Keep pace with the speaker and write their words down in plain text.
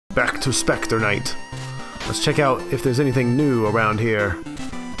back to Specter Night. Let's check out if there's anything new around here.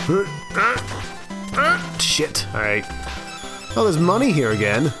 Shit. Alright. Oh, there's money here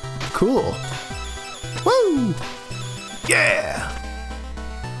again. Cool. Woo! Yeah!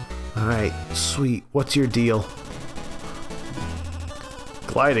 Alright, sweet. What's your deal?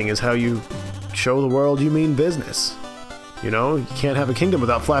 Gliding is how you show the world you mean business. You know, you can't have a kingdom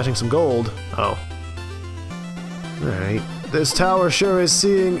without flashing some gold. Oh. Alright. This tower sure is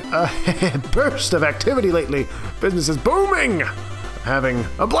seeing a burst of activity lately. Business is booming! I'm having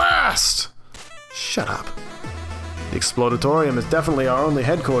a blast! Shut up. The Explodatorium is definitely our only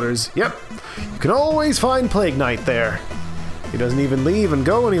headquarters. Yep. You can always find Plague Knight there. He doesn't even leave and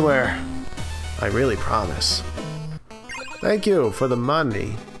go anywhere. I really promise. Thank you for the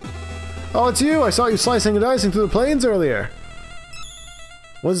money. Oh, it's you! I saw you slicing and dicing through the plains earlier.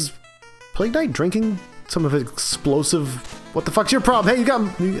 Was Plague Knight drinking some of his explosive... What the fuck's your problem? Hey,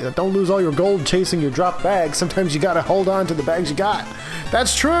 don't lose all your gold chasing your dropped bags. Sometimes you gotta hold on to the bags you got.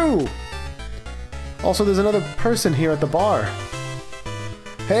 That's true! Also, there's another person here at the bar.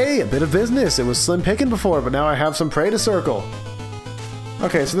 Hey, a bit of business. It was slim picking before, but now I have some prey to circle.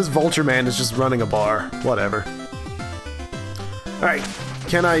 Okay, so this vulture man is just running a bar. Whatever. Alright,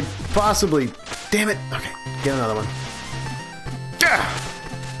 can I possibly... Damn it! Okay, get another one. Gah!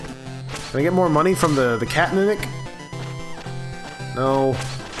 Can I get more money from the cat mimic? No.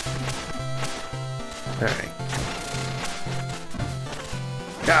 Alright.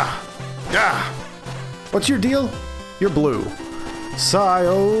 Gah! Gah! What's your deal? You're blue. Sigh,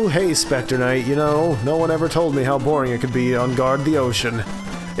 oh, hey, Specter Knight, you know, no one ever told me how boring it could be on guard the ocean.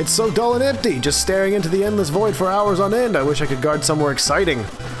 It's so dull and empty, just staring into the endless void for hours on end. I wish I could guard somewhere exciting.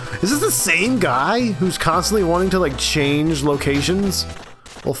 Is this the same guy who's constantly wanting to, like, change locations?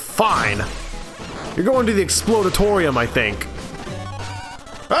 Well, fine. You're going to the Explodatorium, I think.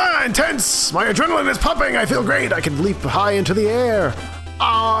 Ah, intense! My adrenaline is pumping! I feel great! I can leap high into the air!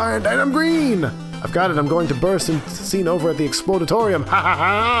 Ah, and I'm green! I've got it, I'm going to burst and seen over at the Explodatorium! Ha ha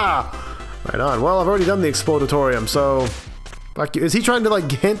ha! Right on. Well, I've already done the Explodatorium, so... Fuck you. Is he trying to,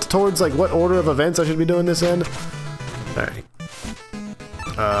 like, hint towards, like, what order of events I should be doing this in? Alright.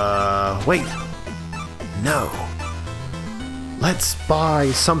 Wait. No. Let's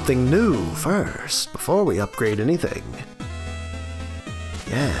buy something new first, before we upgrade anything.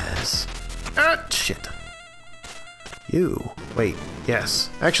 Yes. Ah, shit. You. Wait, yes.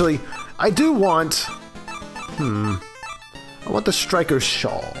 Actually, I do want... I want the Striker's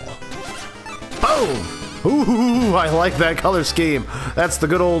Shawl. Boom! Ooh, I like that color scheme. That's the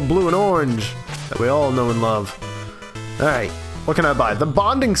good old blue and orange that we all know and love. Alright, what can I buy? The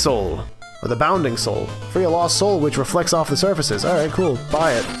Bonding Soul. Or the Bounding Soul. Free a lost soul which reflects off the surfaces. Alright, cool.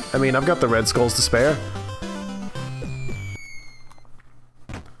 Buy it. I mean, I've got the red skulls to spare.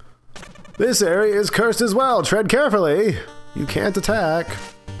 This area is cursed as well. Tread carefully. You can't attack.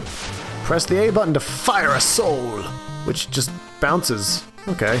 Press the A button to fire a soul, which just bounces.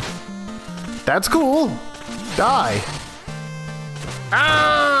 Okay. That's cool. Die.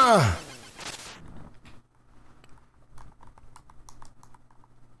 Ah!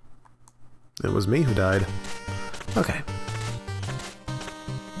 It was me who died. Okay.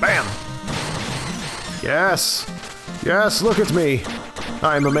 Bam! Yes! Yes, look at me!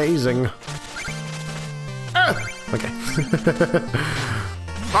 I'm amazing. Ah! Okay.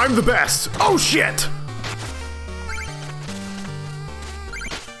 I'm the best! Oh shit!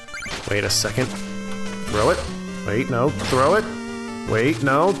 Wait a second. Throw it. Wait, no. Throw it. Wait,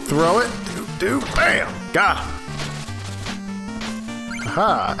 no. Throw it. Do. Bam! Got him.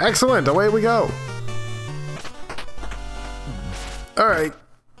 Aha! Excellent! Away we go! Alright.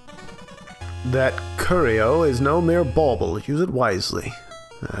 That curio is no mere bauble. Use it wisely.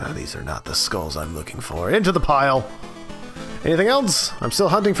 These are not the skulls I'm looking for. Into the pile! Anything else? I'm still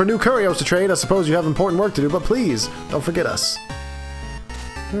hunting for new curios to trade. I suppose you have important work to do, but please, don't forget us.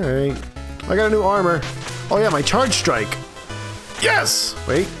 Alright. I got a new armor. Oh yeah, my charge strike. Yes!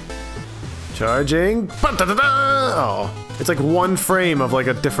 Wait. Charging. Oh. It's like one frame of like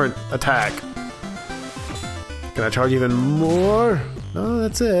a different attack. Can I charge even more? No,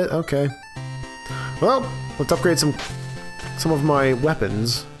 that's it. Okay. Well, let's upgrade some of my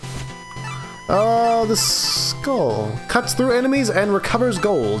weapons. Oh, the skull. Cuts through enemies and recovers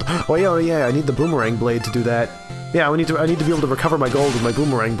gold. Oh yeah, I need the boomerang blade to do that. Yeah, I need to be able to recover my gold with my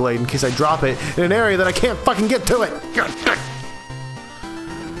boomerang blade in case I drop it in an area that I can't fucking get to it.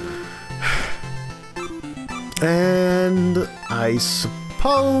 And I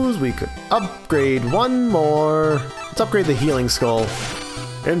suppose we could upgrade one more. Let's upgrade the healing skull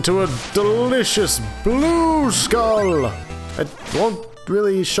into a delicious blue skull. It won't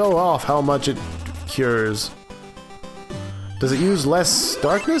really show off how much it cures. Does it use less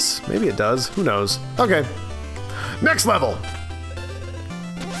darkness? Maybe it does. Who knows? Okay. Next level!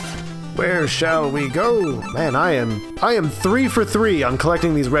 Where shall we go? Man, I am 3 for 3 on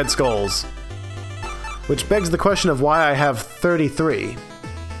collecting these red skulls. Which begs the question of why I have 33.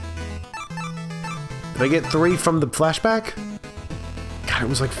 Did I get 3 from the flashback? God, it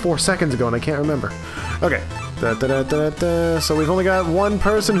was like 4 seconds ago and I can't remember. Okay. So we've only got one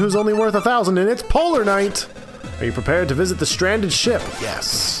person who's only worth 1,000 and it's Polar Knight! Are you prepared to visit the stranded ship?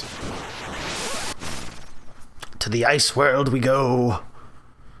 Yes. To the ice world we go.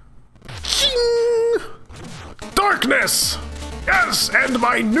 Ching! Darkness! Yes, and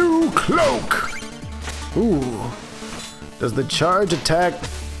my new cloak! Ooh. Does the charge attack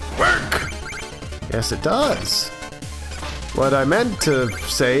work? Yes, it does. What I meant to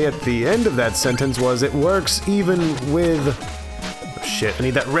say at the end of that sentence was it works even with... Oh, shit, I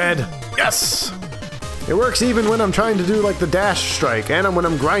need that red. Yes! It works even when I'm trying to do like the dash strike and when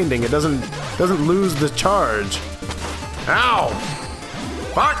I'm grinding. It doesn't lose the charge. Ow!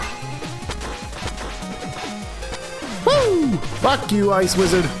 Fuck! Woo! Fuck you, Ice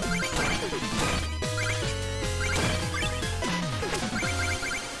Wizard.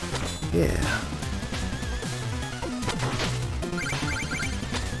 Yeah.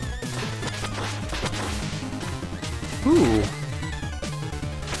 Ooh.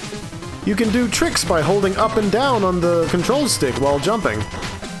 You can do tricks by holding up and down on the control stick while jumping.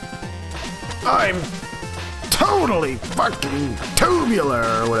 I'm totally fucking tubular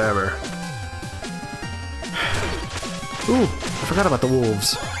or whatever. Ooh, I forgot about the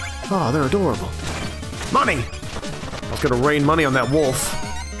wolves. Oh, they're adorable. Money! I was gonna rain money on that wolf.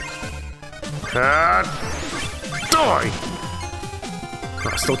 Die! Oh,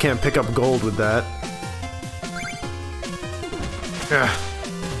 I still can't pick up gold with that.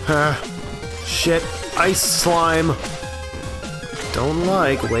 Shit. Ice slime. Don't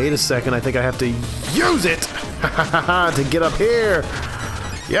like. Wait a second. I think I have to use it to get up here.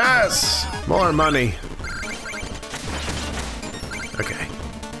 Yes! More money. Okay.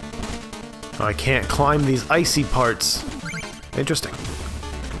 Oh, I can't climb these icy parts. Interesting.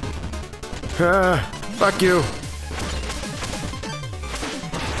 Fuck you.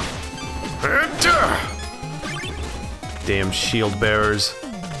 Damn shield bearers.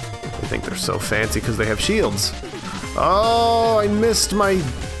 They think they're so fancy because they have shields. Oh, I missed my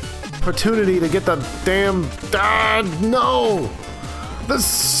opportunity to get the damn... Ah, no! The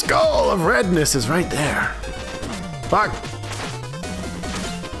skull of redness is right there. Fuck.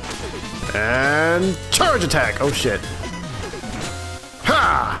 And charge attack. Oh, shit.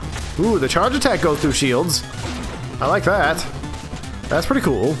 Ha! Ooh, the charge attack goes through shields. I like that. That's pretty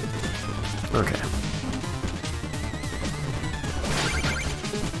cool. Okay.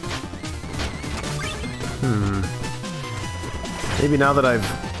 Maybe now that I've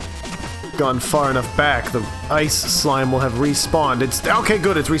gone far enough back, the ice slime will have respawned. It's okay,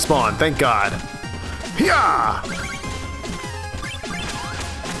 good, it's respawned. Thank God. Yeah!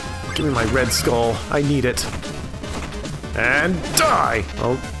 Give me my red skull. I need it. And die!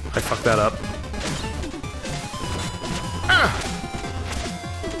 Oh, I fucked that up. Ah!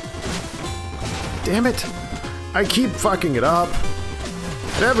 Damn it! I keep fucking it up.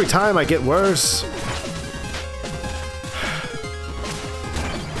 And every time I get worse.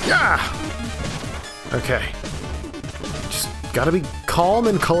 Yeah! Okay. Just gotta be calm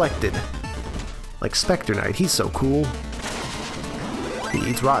and collected. Like Specter Knight, he's so cool. He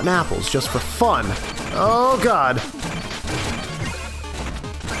eats rotten apples just for fun. Oh God!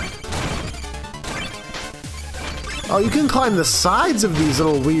 Oh, you can climb the sides of these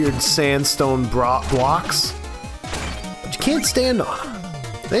little weird sandstone blocks. But you can't stand on them.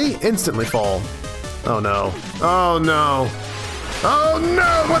 They instantly fall. Oh no. Oh no. Oh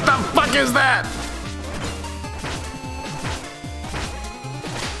no! What the fuck is that?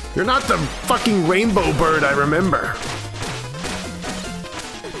 You're not the fucking rainbow bird I remember.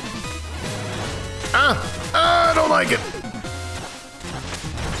 I don't like it.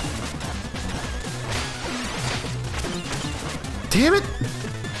 Damn it!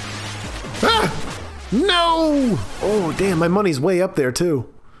 Ah! No! Oh, damn, my money's way up there, too.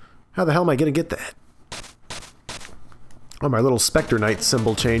 How the hell am I gonna get that? Oh, my little Specter Knight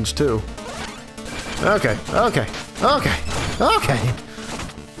symbol changed, too. Okay, okay, okay, okay.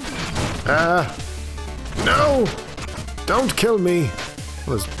 No! Don't kill me. I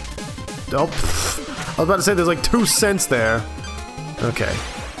was about to say there's like 2 cents there. Okay.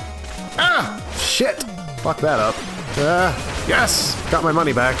 Ah! Shit! Fuck that up. Yes! Got my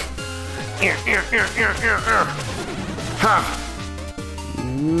money back. Ha!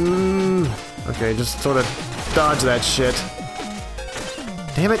 Okay, just sort of dodge that shit.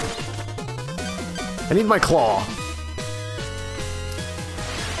 Damn it. I need my claw.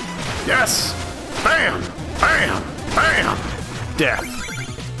 Yes! Bam! Bam! Bam! Death.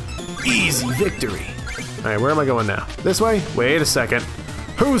 Easy victory. Alright, where am I going now? This way? Wait a second.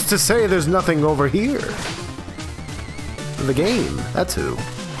 Who's to say there's nothing over here? The game. That's who.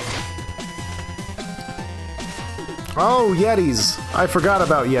 Oh, Yetis. I forgot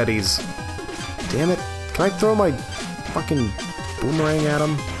about Yetis. Damn it. Can I throw my fucking boomerang at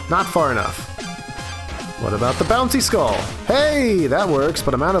him? Not far enough. What about the bouncy skull? Hey, that works,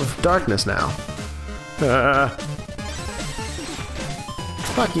 but I'm out of darkness now.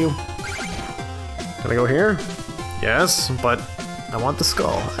 Fuck you. Can I go here? Yes, but I want the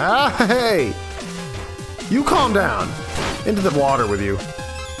skull. Ah, hey! You calm down. Into the water with you.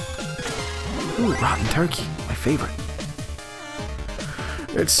 Ooh, rotten turkey. My favorite.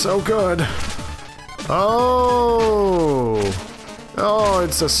 It's so good. Oh! Oh,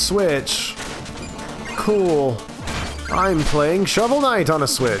 it's a Switch. Cool. I'm playing Shovel Knight on a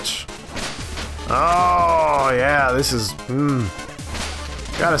Switch. Oh, yeah, this is...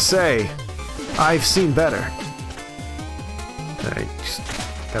 Gotta say, I've seen better. Alright, just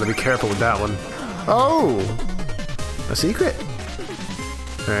gotta be careful with that one. Oh! A secret.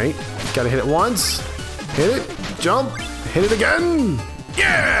 Alright, gotta hit it once. Hit it, jump, hit it again!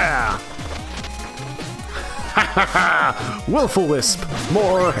 Yeah! Ha ha ha! Willful Wisp,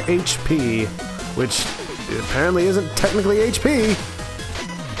 more HP. Which apparently isn't technically HP.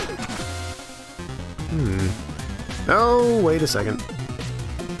 Oh, wait a second.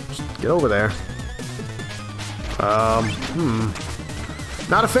 Just get over there.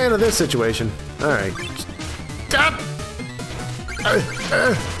 Not a fan of this situation. Alright.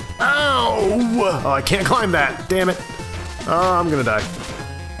 Ow! Oh, I can't climb that. Damn it. Oh, I'm gonna die.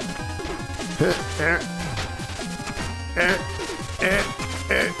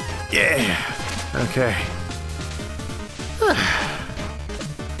 Yeah. Okay.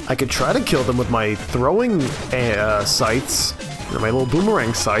 I could try to kill them with my throwing scythes, or my little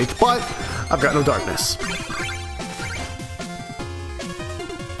boomerang scythe, but I've got no darkness.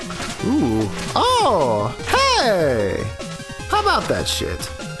 Ooh. Oh! Hey! How about that shit?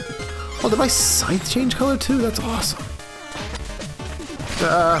 Oh, did my scythe change color too? That's awesome.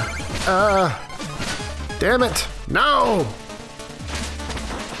 Damn it! No!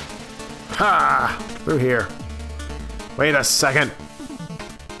 Ha! Through here. Wait a second.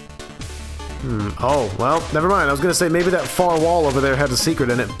 Oh, well, never mind. I was gonna say maybe that far wall over there had a secret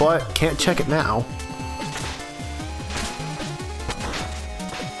in it, but can't check it now.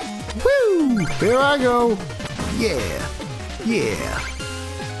 Woo! Here I go. Yeah. Yeah.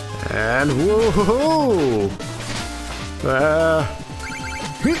 And whoa!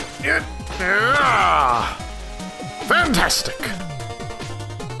 Fantastic!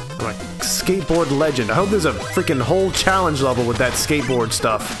 I'm a skateboard legend. I hope there's a freaking whole challenge level with that skateboard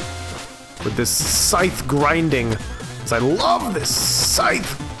stuff. With this scythe grinding. Because I love this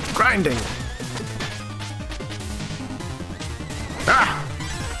scythe grinding. Ah!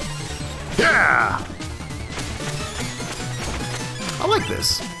 Yeah! I like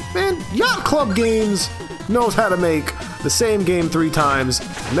this. Man, Yacht Club Games knows how to make the same game 3 times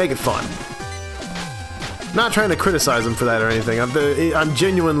and make it fun. Not trying to criticize them for that or anything. I'm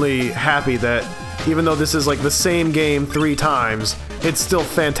genuinely happy that even though this is like the same game 3 times, it's still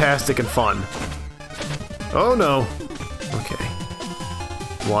fantastic and fun. Oh no. Okay.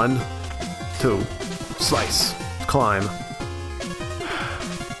 1, 2, slice, climb.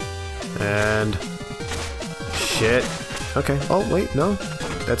 And shit. Okay. Oh wait, no.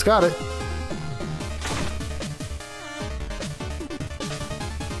 That's got it.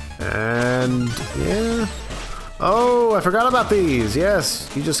 And yeah. Oh, I forgot about these. Yes,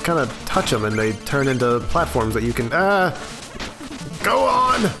 you just kind of touch them and they turn into platforms that you can go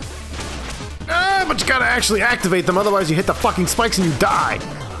on. But you gotta actually activate them, otherwise you hit the fucking spikes and you die.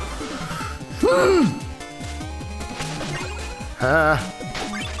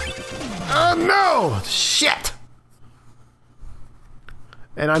 Oh no! Shit!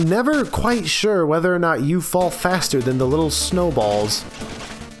 And I'm never quite sure whether or not you fall faster than the little snowballs.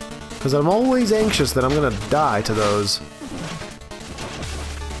 Because I'm always anxious that I'm gonna die to those.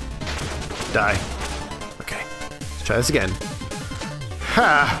 Die. Okay. Let's try this again.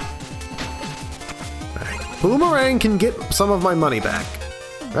 Ha! Right. Boomerang can get some of my money back.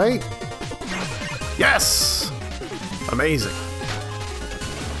 Right? Yes! Amazing.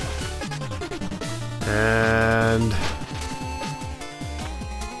 And...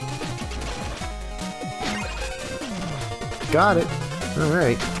 got it.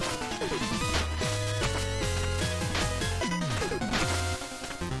 Alright.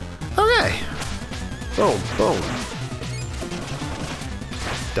 Boom, boom.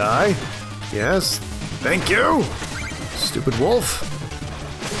 Die. Yes. Thank you. Stupid wolf.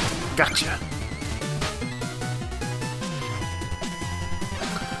 Gotcha.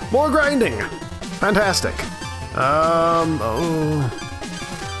 More grinding. Fantastic. Oh.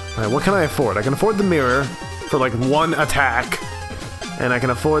 Alright, what can I afford? I can afford the mirror for like one attack. And I can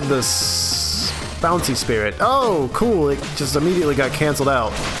afford this bouncy spirit. Oh, cool. It just immediately got canceled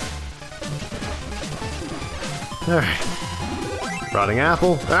out. Alright. Rotting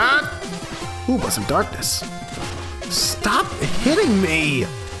apple. Ah! Ooh, but some darkness. Stop hitting me!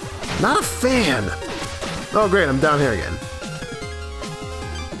 Not a fan. Oh, great. I'm down here again.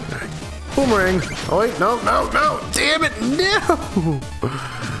 Boomerang! Oh wait, no, no, no! Damn it, no!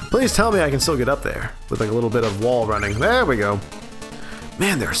 Please tell me I can still get up there with like a little bit of wall running. There we go.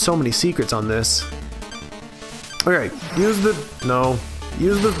 Man, there are so many secrets on this. Alright, use the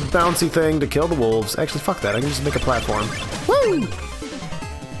bouncy thing to kill the wolves. Actually, fuck that, I can just make a platform. Woo!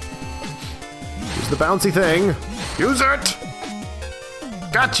 Use the bouncy thing. Use it!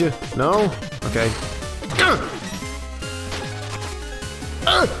 Gotcha! No? Okay.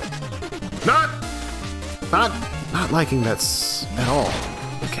 Not liking that at all.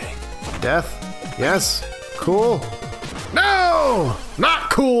 Okay. Death. Yes. Cool. No! Not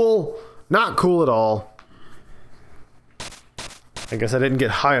cool! Not cool at all. I guess I didn't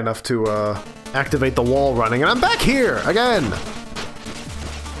get high enough to activate the wall running, and I'm back here again!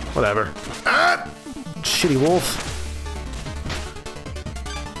 Whatever. Ah! Shitty wolf.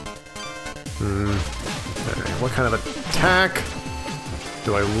 Alright, what kind of attack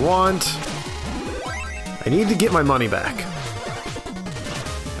do I want? I need to get my money back.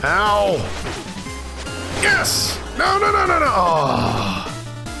 Ow! Yes! No, no, no, no, no! Oh.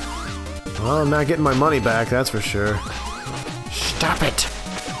 Well, I'm not getting my money back, that's for sure. Stop it!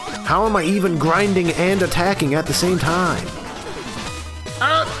 How am I even grinding and attacking at the same time?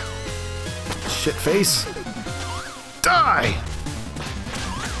 Ah! Shit face. Die!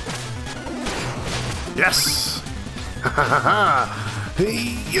 Yes! Ha ha ha ha!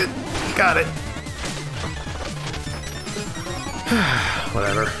 You got it.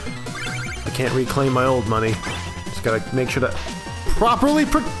 Whatever. I can't reclaim my old money. Just gotta make sure to properly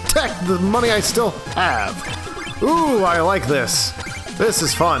protect the money I still have. Ooh, I like this. This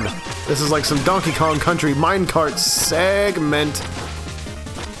is fun. This is like some Donkey Kong Country minecart segment.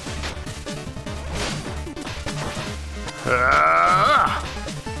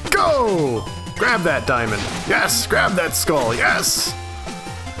 Go! Grab that diamond. Yes, grab that skull. Yes!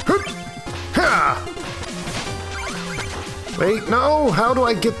 Ha! Wait, no! How do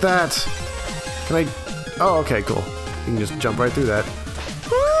I get that? Can I... Oh, okay, cool. You can just jump right through that.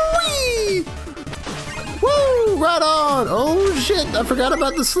 Whee! Woo! Right on! Oh, shit! I forgot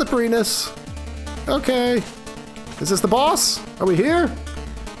about the slipperiness. Okay. Is this the boss? Are we here?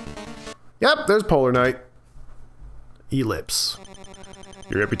 Yep, there's Polar Knight. Ellipse.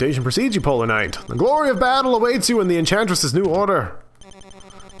 Your reputation precedes you, Polar Knight. The glory of battle awaits you in the Enchantress's new order.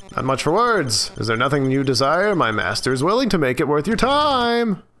 Not much for words. Is there nothing you desire? My master is willing to make it worth your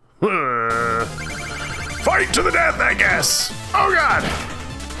time. Fight to the death, I guess. Oh god.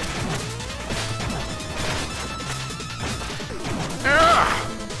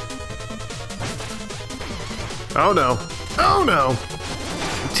 Oh no. Oh no.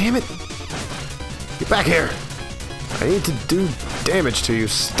 Damn it. Get back here. I need to do damage to you.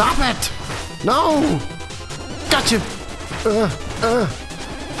 Stop it. No. Gotcha.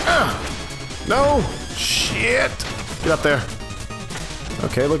 No! Shit! Get up there.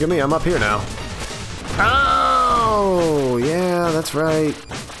 Okay, look at me, I'm up here now. Oh! Yeah, that's right.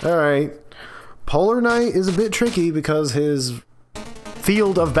 Alright. Polar Knight is a bit tricky because his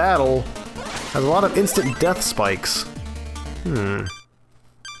field of battle has a lot of instant death spikes.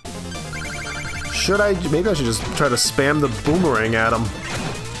 Should I... Maybe I should just try to spam the boomerang at him.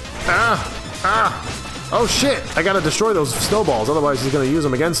 Oh shit! I gotta destroy those snowballs, otherwise he's gonna use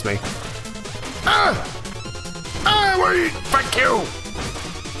them against me. Where are you? Fuck you!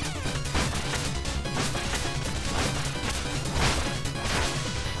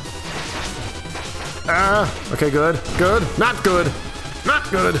 Okay, good. Good. Not good. Not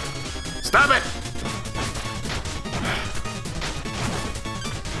good. Stop it!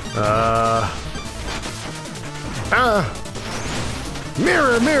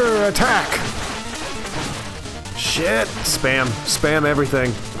 Mirror, mirror attack! Shit! Spam. Spam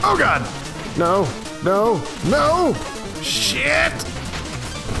everything. Oh god! No. No. No! Shit!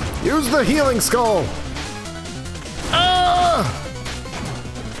 Use the healing skull!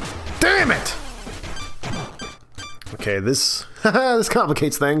 Damn it! Okay, this... this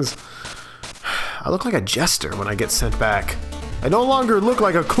complicates things. I look like a jester when I get sent back. I no longer look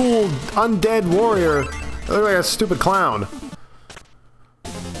like a cool, undead warrior. I look like a stupid clown.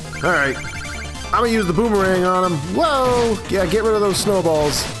 Alright. I'm gonna use the boomerang on him. Whoa! Yeah, get rid of those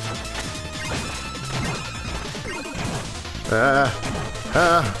snowballs. Damn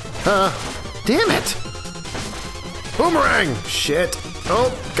it! Boomerang! Shit.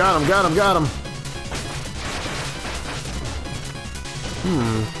 Oh, got him, got him, got him.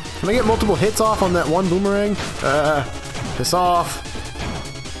 Can I get multiple hits off on that one boomerang? Piss off.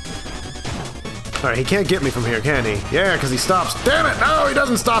 Alright, he can't get me from here, can he? Yeah, because he stops. Damn it! No, he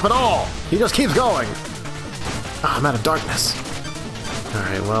doesn't stop at all! He just keeps going. Ah, I'm out of darkness.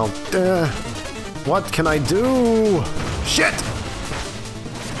 Alright, well, what can I do? Shit!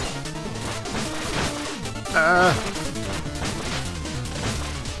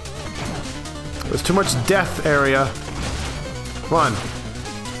 There's too much death area. Come on.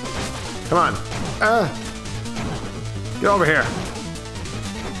 Come on. Get over here.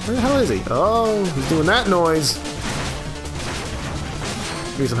 Where the hell is he? Oh, he's doing that noise.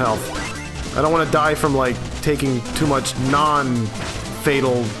 Give me some health. I don't want to die from, like, taking too much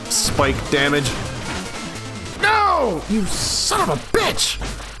non-fatal spike damage. No! You son of a bitch!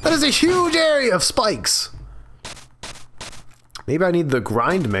 That is a huge area of spikes. Maybe I need the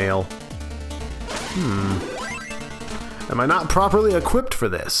grind mail. Am I not properly equipped for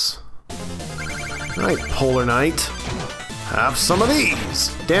this? Alright, Polar Knight. Have some of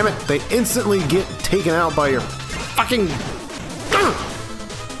these! Damn it, they instantly get taken out by your fucking...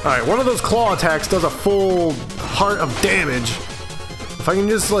 Alright, one of those claw attacks does a full heart of damage. If I can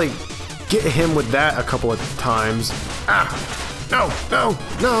just, like, get him with that a couple of times... Ah! No! No!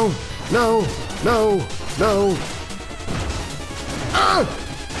 No! No! No! No! Ah!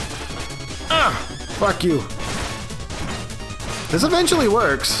 Ah! Fuck you. This eventually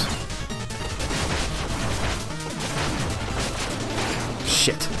works.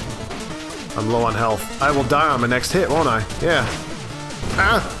 Shit. I'm low on health. I will die on my next hit, won't I? Yeah.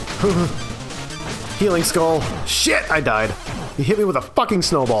 Ah! Healing skull. Shit! I died. He hit me with a fucking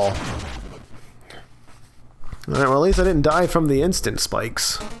snowball. Alright, well at least I didn't die from the instant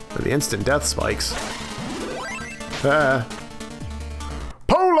spikes. Or the instant death spikes.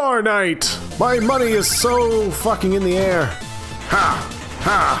 Polar Knight! My money is so fucking in the air. Ha!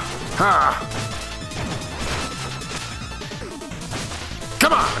 Ha! Ha!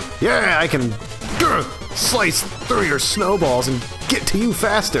 Come on! Yeah, I can slice through your snowballs and get to you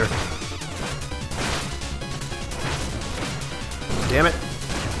faster. Damn it.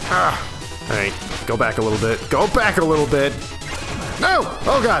 Ah. Alright, go back a little bit. Go back a little bit. No!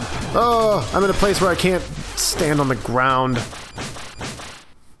 Oh god! Oh, I'm in a place where I can't stand on the ground.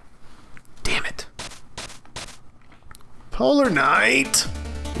 Damn it. Polar Knight!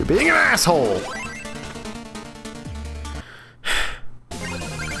 You're being an asshole!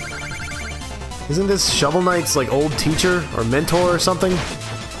 Isn't this Shovel Knight's, like, old teacher or mentor or something?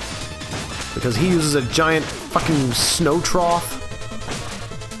 Because he uses a giant fucking snow trough.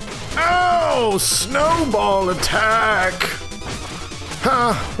 Oh! Snowball attack!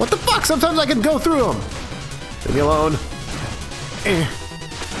 Huh? What the fuck? Sometimes I can go through them! Leave me alone.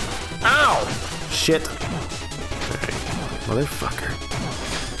 Ow! Shit. Alright. Motherfucker.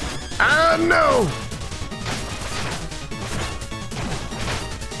 Ah, no!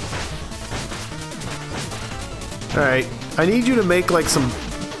 Alright, I need you to make, like,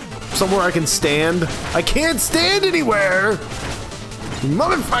 somewhere I can stand. I can't stand anywhere!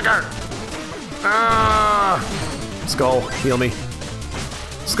 Motherfucker! Ah! Skull, heal me.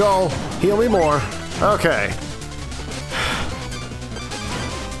 Skull, heal me more. Okay.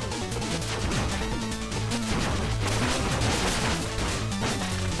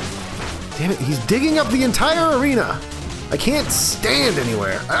 Damn it, he's digging up the entire arena! I can't stand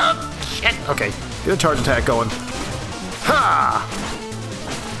anywhere. Ah, shit! Okay, get a charge attack going. Ha!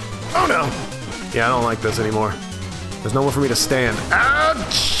 Oh no! Yeah, I don't like this anymore. There's nowhere for me to stand. Ah,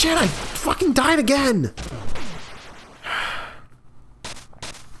 shit! I fucking died again!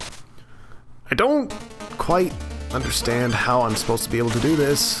 I don't quite understand how I'm supposed to be able to do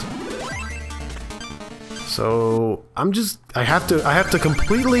this. So I have to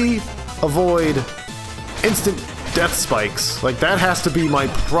completely avoid instant death spikes. Like, that has to be my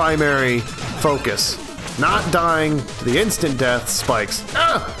primary focus. Not dying to the instant death spikes.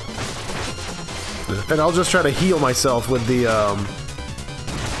 Ah! And I'll just try to heal myself with the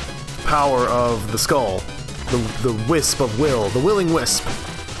power of the skull. The wisp of will. The willing wisp.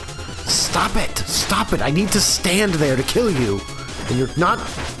 Stop it! Stop it! I need to stand there to kill you! And you're not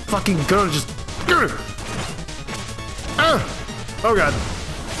fucking gonna just... Ah! Oh god.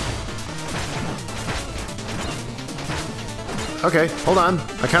 Okay, hold on.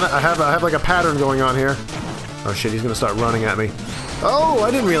 I have like a pattern going on here. Oh shit, he's gonna start running at me. Oh,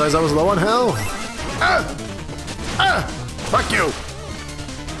 I didn't realize I was low on health. Ah! Ah! Fuck you!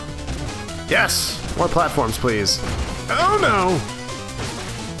 Yes! More platforms, please. Oh no!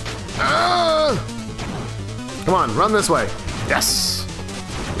 Ah! Come on, run this way. Yes!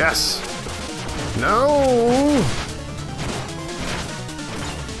 Yes! No!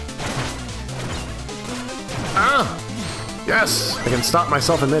 Ah! Yes! I can stop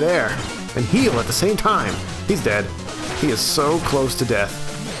myself in midair and heal at the same time. He's dead. He is so close to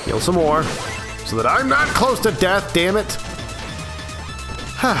death. Heal some more so that I'm not close to death, damn it!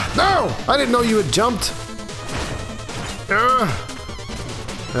 No! I didn't know you had jumped.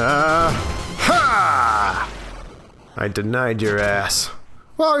 Ha! I denied your ass.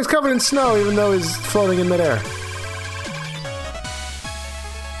 Well, he's covered in snow even though he's floating in midair.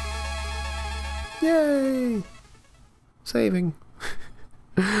 Yay! Saving.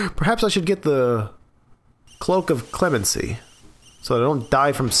 Perhaps I should get the Cloak of Clemency so that I don't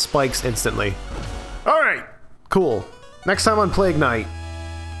die from spikes instantly. Alright, cool. Next time on Plague Night,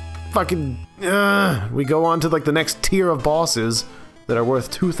 fucking we go on to like the next tier of bosses that are worth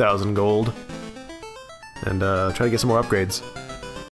 2,000 gold and try to get some more upgrades.